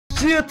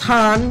ជា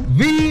ឋាន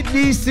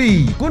VDC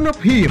គុណ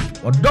ភាព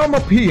ឧត្តម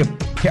ភាព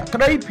ភក្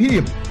តីភា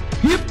ព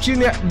ជា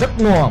អ្នកដឹក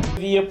នាំ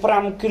វា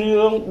5គ្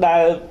រឿងដែ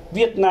ល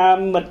វៀតណាម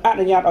មិនអ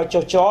នុញ្ញាតឲ្យ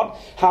ចុះចត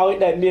ហើយ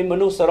ដែលមានម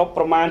នុស្សសរុប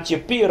ប្រមាណជា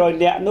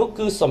200នាក់នោះ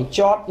គឺសំច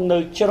តនៅ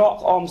ច្រក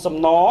ក្អមសំ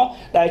ណ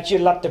ដែលជា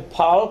លទ្ធផ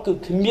លគឺ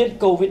គ្មាន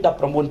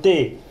COVID-19 ទេ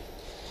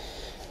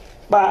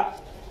បាទ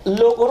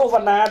លោករស់វ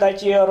ណ្ណាដែល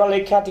ជារដ្ឋ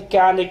លេខាធិ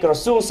ការនៃក្រ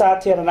សួងសា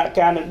ធារណ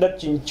ការនិងដឹក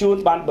ជញ្ជូន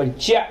បានបញ្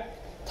ជាក់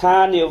ថា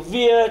នា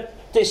វា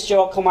ទេសច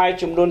រខ្មែរ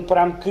ចំនួន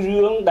5គ្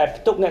រឿងដែល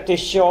ផ្ទុកអ្នកទេ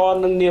សចរ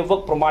និងនាវិក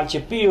ប្រមាណជា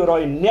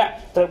200នាក់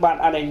ត្រូវបាន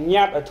អនុញ្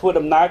ញាតឲ្យធ្វើ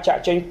ដំណើរចា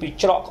ក់ចេញពី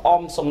ច្រកក្អ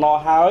មសំណ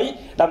ហើយ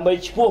ដើម្បី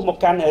ឆ្ពោះមក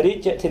កាន់រា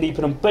ជធានី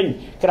ភ្នំពេញ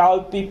ក្រោយ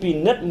ពីពិ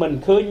និត្យមិន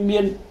ឃើញមា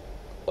ន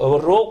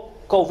រោគ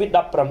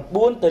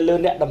COVID-19 ទៅលើ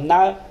អ្នកដំ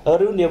ណើ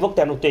រឬនាវិក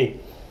ទាំងនោះទេ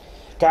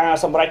ការ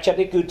សម្រេចចិត្ត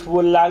នេះគឺធ្វើ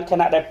ឡើងខ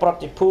ណៈដែលប្រ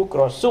តិភូក្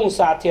រសួង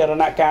សាធារ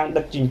ណការ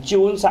ដឹកជញ្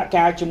ជូនសហ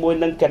ការជាមួយ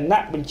នឹងគណៈ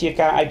បញ្ជា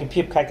ការឯក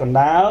ភាពខេត្តកណ្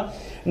ដាល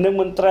និង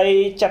មន្ត្រី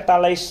ចតា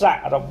ឡេស័ក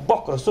រប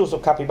ស់ក្រសួងសុ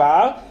ខាភិបា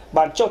ល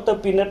បានចុះទៅ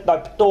ពិនិត្យដោយ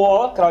ផ្ទា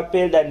ល់ក្រោយ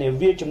ពេលដែលនា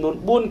វាចំនួន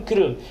4គ្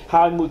រឿង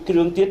ហើយមួយគ្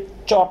រឿងទៀត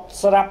ចត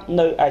ស្រាប់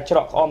នៅឯច្រ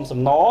កក្អមសំ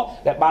ណ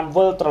ដែលបាន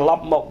វិលត្រឡ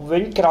ប់មកវិ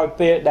ញក្រោយ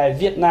ពេលដែល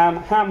វៀតណាម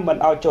ហាមមិន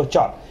ឲ្យចុះច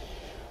ត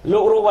លោ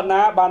ករស់វណ្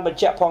ណាបានបញ្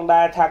ជាក់ផង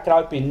ដែរថាក្រោ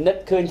យពិនិត្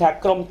យឃើញថា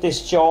ក្រុមទេស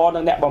ចរនិ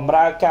ងអ្នកបម្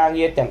រើការ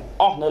ងារទាំង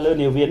អស់នៅលើ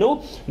នាវានោះ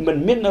មិន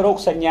មានរោគ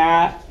សញ្ញា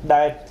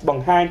ដែលប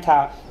ង្ហាញថា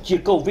ជា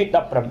COVID-19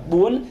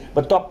 ប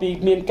ន្ទាប់ពី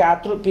មានការ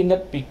ត្រួតពិនិ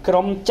ត្យពីក្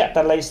រុមច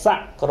តាឡេស័ក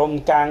ក្រុម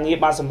ការងារ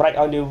បានសម្រេច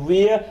ឲ្យនា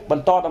វាប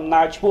ន្តដំ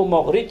ណើរឆ្ពោះម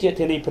ករាជ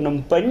ធានីភ្នំ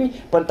ពេញ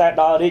ប៉ុន្តែ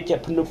ដល់រាជ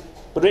ធា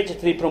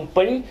នីភ្នំ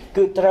ពេញ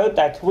គឺត្រូវ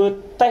តែធ្វើ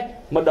តេស្ត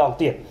ម្ដង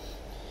ទៀត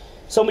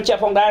សូមបញ្ជា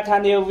ក់ផងដែរថា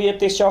នាវា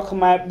ទេសចរខ្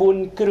មែរ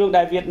4គ្រឿង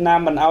ដែលវៀតណាម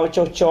មិនឲ្យ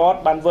ចុះចត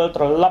បានវិល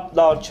ត្រឡប់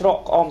ដល់ច្រក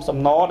ក្អមសំ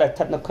ណដែលស្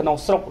ថិតនៅក្នុង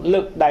ស្រុកលើ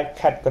កដែក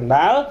ខេត្តកណ្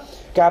ដាល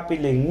កាលពី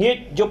ល្ងាច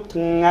យប់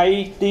ថ្ងៃ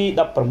ទី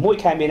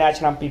16ខែមីនា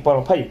ឆ្នាំ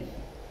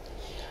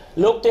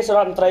2020លោកទេសរ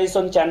ដ្ឋមន្ត្រី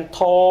សុនច័ន្ទថ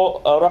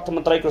រដ្ឋម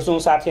ន្ត្រីក្រសួង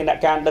សាធារណ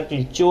ការដឹកជ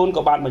ញ្ជូន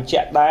ក៏បានបញ្ជា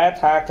ក់ដែរ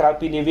ថាក្រៅ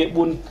ពីនាវា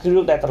4គ្រឿ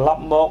ងដែលត្រឡ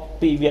ប់មក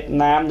ពីវៀត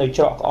ណាមនៅ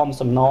ច្រកក្អម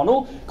សំណនោះ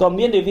ក៏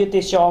មាននាវា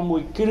ទេសចរមួ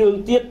យគ្រឿង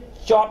ទៀត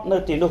ចតនៅ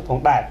ទីនោះផ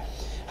ងដែរ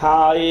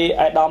ហើយ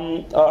អាដាម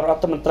រ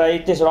ដ្ឋមន្ត្រី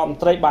ទេសរដ្ឋម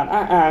ន្ត្រីបាន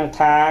អះអាង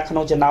ថាក្នុ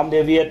ងចំណោម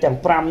នាវាទាំង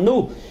5នោះ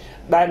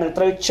ដែលនឹង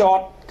ត្រូវចត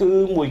គឺ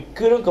មួយ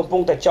គ្រឿងកំពុ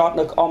ងតែចត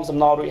នៅក្អមសំ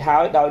ណរួចហើ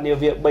យដោយនា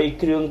វា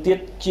3គ្រឿងទៀត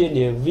ជា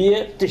នាវា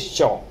ទេស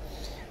ចរ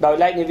ដោយ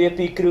ឡែកនាវា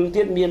2គ្រឿង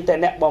ទៀតមានតែ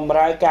អ្នកបម្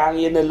រើការ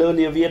ងារនៅលើ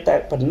នាវាតែ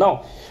ប៉ុណ្ណោះ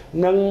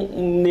និង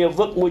នា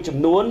វិកមួយចំ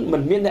នួនមិ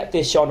នមានអ្នក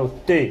ទេសចរនោះ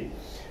ទេ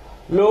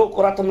លោក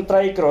រដ្ឋមន្ត្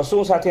រីក្រសួ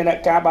ងសាធារណ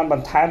ការបានប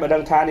ន្ថែមឲ្យដឹ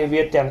ងថានា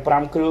វាទាំង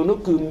5គ្រឿងនោះ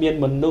គឺមាន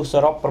មនុស្សស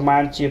រុបប្រមា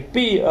ណជា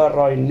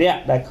200នាក់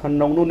ដែលក្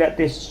នុងនោះអ្នក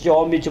ទេសច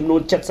រមានចំនួ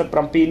ន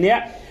77នា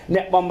ក់អ្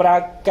នកបម្រើ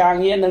ការ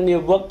ងារនិងនា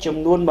វិកចំ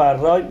នួន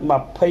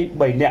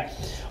123នាក់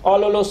អ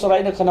រលោកស្រី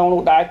នៅក្នុង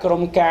នោះដែរក្រុ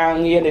មការ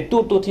ងារនៃទូ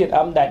ត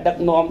TNMដែលដឹក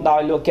នាំដោ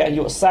យលោកកញ្ញា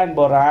យុសែន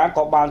បូរ៉ា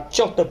ក៏បាន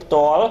ចុះទៅផ្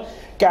ទាល់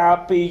កាល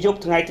ពីយប់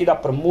ថ្ងៃទី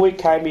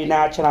16ខែមី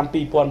នាឆ្នាំ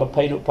2020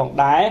នោះផង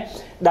ដែរ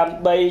ដើម្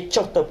បី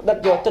ចុះទៅផ្ដិត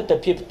យកទស្សនវិ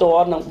ជ្ជាផ្ទា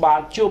ល់និងបា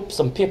នជួប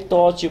សម្ភាសផ្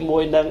ទាល់ជាមួ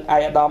យនឹងឯ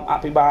កឧត្តមអ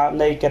ភិបាល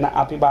នៃគណៈ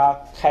អភិបាល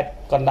ខេត្ត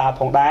កណ្ដាល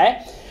ផងដែរ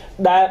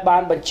ដែលបា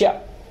នបញ្ជាក់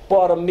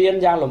ព័ត៌មាន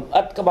យ៉ាងលម្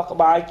អិតក្បោះក្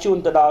បាយជូន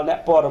ទៅដល់អ្នក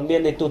ព័ត៌មា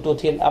ននៃទូត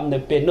TNMនៅ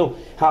ពេលនោះ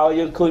ហើយ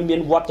យើងឃើញមា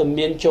នវត្ត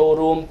មានចូល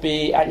រួមពី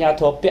អាជ្ញា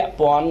ធរពាក់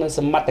ព័ន្ធនិងស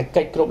មត្ថ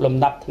កិច្ចគ្រប់លំ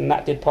ដាប់ឋានៈ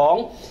ទៀតផង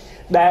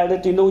ដែលនៅ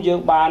ទីនោះយើង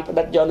បានផ្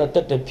ដិតយកនូវទ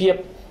ស្សនវិជ្ជា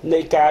នៃ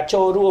ការ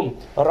ចូលរួម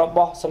រប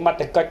ស់សមត្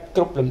ថកិច្ច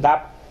គ្រប់លំដា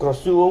ប់ក្រ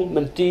សួងម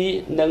ន្ទីរ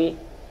និង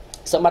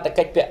សមត្ថ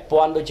កិច្ចពាក់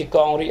ព័ន្ធដូចជាក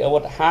ងរាជអាវុ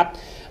ធហត្ថ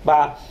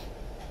បាទ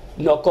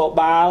នគរ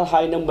បាល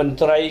ហើយនិងមន្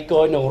ត្រីគ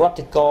យនឹងរដ្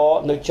ឋកោ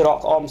នៅច្រក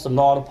ក្អមសំ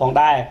ណនោះផង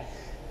ដែរ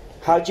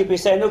ហើយជាពិ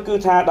សេសនោះគឺ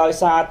ថាដោយ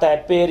សារតែ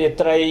ពេលរា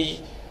ត្រី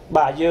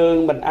បាទយើង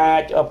មិនអា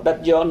ចផ្ដិត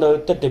យកនៅ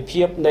ទស្សនវិជ្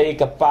ជានៃ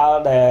កប៉ាល់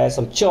ដែលស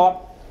ម្ចត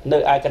នៅ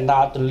ឯកណ្ដា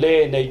លទន្លេ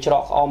នៃច្រ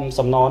កក្អម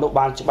សំណនោះ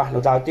បានច្បាស់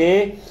នោះឡើយទេ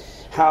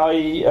ហើយ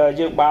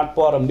យើងបាន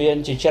ព័ត៌មាន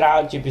ជាច្រើ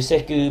នជាពិសេស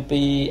គឺ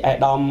ពីឯកឧ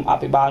ត្តមអ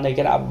ភិបាលនៃគ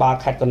ណៈអភិបាល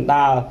ខេត្តកណ្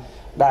ដាល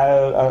ដែល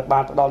បា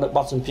នផ្ដល់នៅប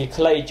ទសម្ភាសន៍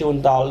ខ្លីជូន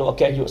ដល់លោកអ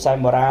គ្គនាយកសែម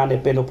បារានៅ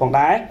ពេលនោះផង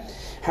ដែរ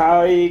ហើ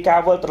យកា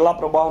រវិលត្រឡប់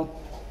របស់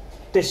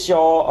ទេសច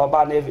រ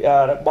បាន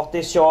របស់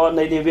ទេសចរ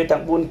នៃនាវាទាំ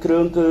ង4គ្រឿ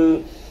ងគឺ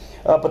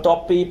បន្ទា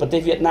ប់ពីប្រទេ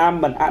សវៀតណាម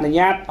មិនអនុញ្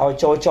ញាតឲ្យ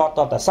ចូលចតត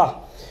តែសោះ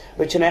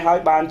ដូច្នេះហើយ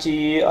បានជា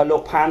លោ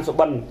កផានសុ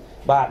បិន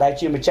បាទដែល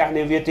ជាម្ចាស់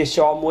នាវាទេសច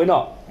រមួយ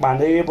នោះបាន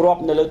រៀបរា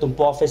ប់នៅលើទំ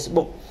ព័រ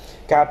Facebook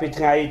កាលពី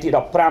ថ្ងៃទី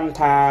15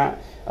ថា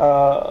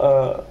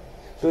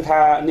គឺ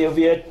ថានា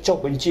វាចុះ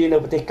បញ្ជីនៅ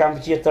ប្រទេសកម្ពុ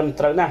ជាត្រឹម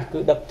ត្រូវណាស់គឺ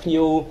ដឹកភ្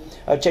ញៀវ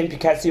ចេញពី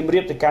ខេត្តសៀមរា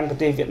បទៅកាន់ប្រ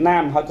ទេសវៀតណា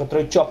មហើយក៏ត្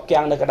រូវជាប់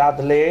គាំងនៅកណ្ដាល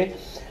ទន្លេ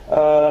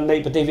នៃ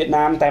ប្រទេសវៀត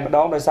ណាមតែម្ដ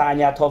ងដោយសារអា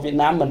ជ្ញាធរវៀត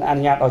ណាមមិនអ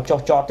នុញ្ញាតឲ្យចុះ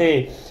ចតទេ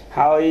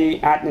ហើយ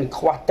អាចនឹង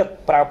ខ្វះទឹក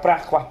ប្រើប្រា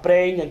ស់ខ្វះប្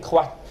រេងនិងខ្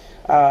វះ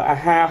អា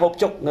ហារហូប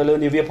ចុកនៅលើ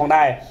នាវាផង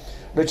ដែរ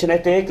ដូច្នេះ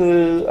ទេគឺ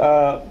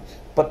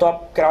បន្ទាប់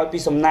ក្រោយពី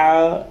ស្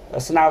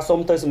នើសុំ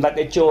ទៅសម្ដេច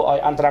តេជោឲ្យ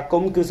អន្តរាគ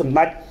មន៍គឺសម្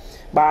ដេច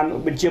បាន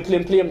បញ្ជាភ្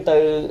លាមទៅ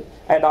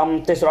ឯកឧត្តម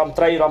ទេសរដ្ឋមន្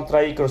ត្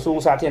រីក្រសួង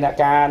សាធារណ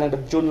ការនិងដឹ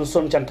កជញ្ជូន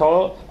សុនចន្ទថុល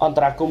អន្ត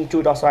រាគមន៍ជួ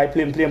យដោះស្រាយភ្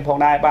លាមផង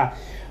ដែរបាទ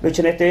ដូ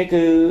ច្នេះទេ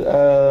គឺ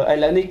ឥ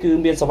ឡូវនេះគឺ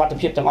មានសវត្ថ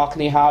ភាពទាំងអស់គ្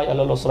នាហើយ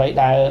លោកស្រី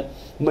ដែល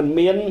មិន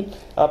មាន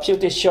ភ្ញៀវ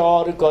ទេសចរ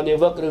ឬក៏នា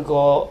វិកឬ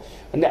ក៏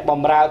អ្នកប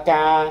ម្រើ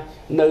ការ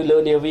នៅលើ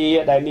នាវា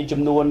ដែលមាន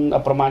ចំនួន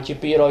ប្រមាណជា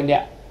200នា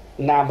ក់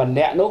ណាម្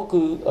នាក់នោះ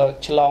គឺ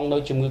ឆ្លងនៅ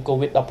ជំងឺ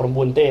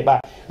Covid-19 ទេបាទ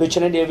ដូច្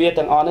នេះនាវា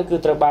ទាំងអស់នោះគឺ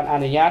ត្រូវបានអ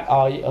នុញ្ញាត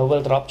ឲ្យវិ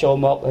លត្រឡប់ចូល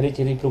មករាជ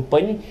ធានីភ្នំពេ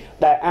ញ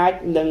ដែលអាច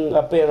នឹង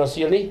ពេលរ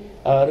សៀលនេះ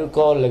ឬ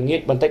ក៏ល្ងាច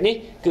បន្តិចនេះ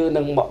គឺ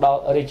នឹងមកដល់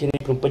រាជធានី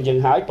ភ្នំពេញយើង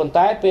ហើយប៉ុន្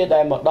តែពេលដែ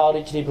លមកដល់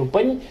រាជធានីភ្នំ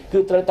ពេញគឺ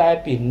ត្រូវតែ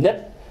ពិនិត្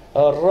យ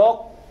រក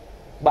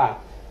បាទ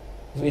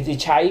វិនិ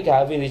ច្ឆ័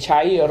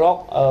យរក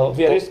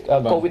virus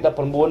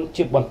Covid-19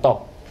 ជាបន្ត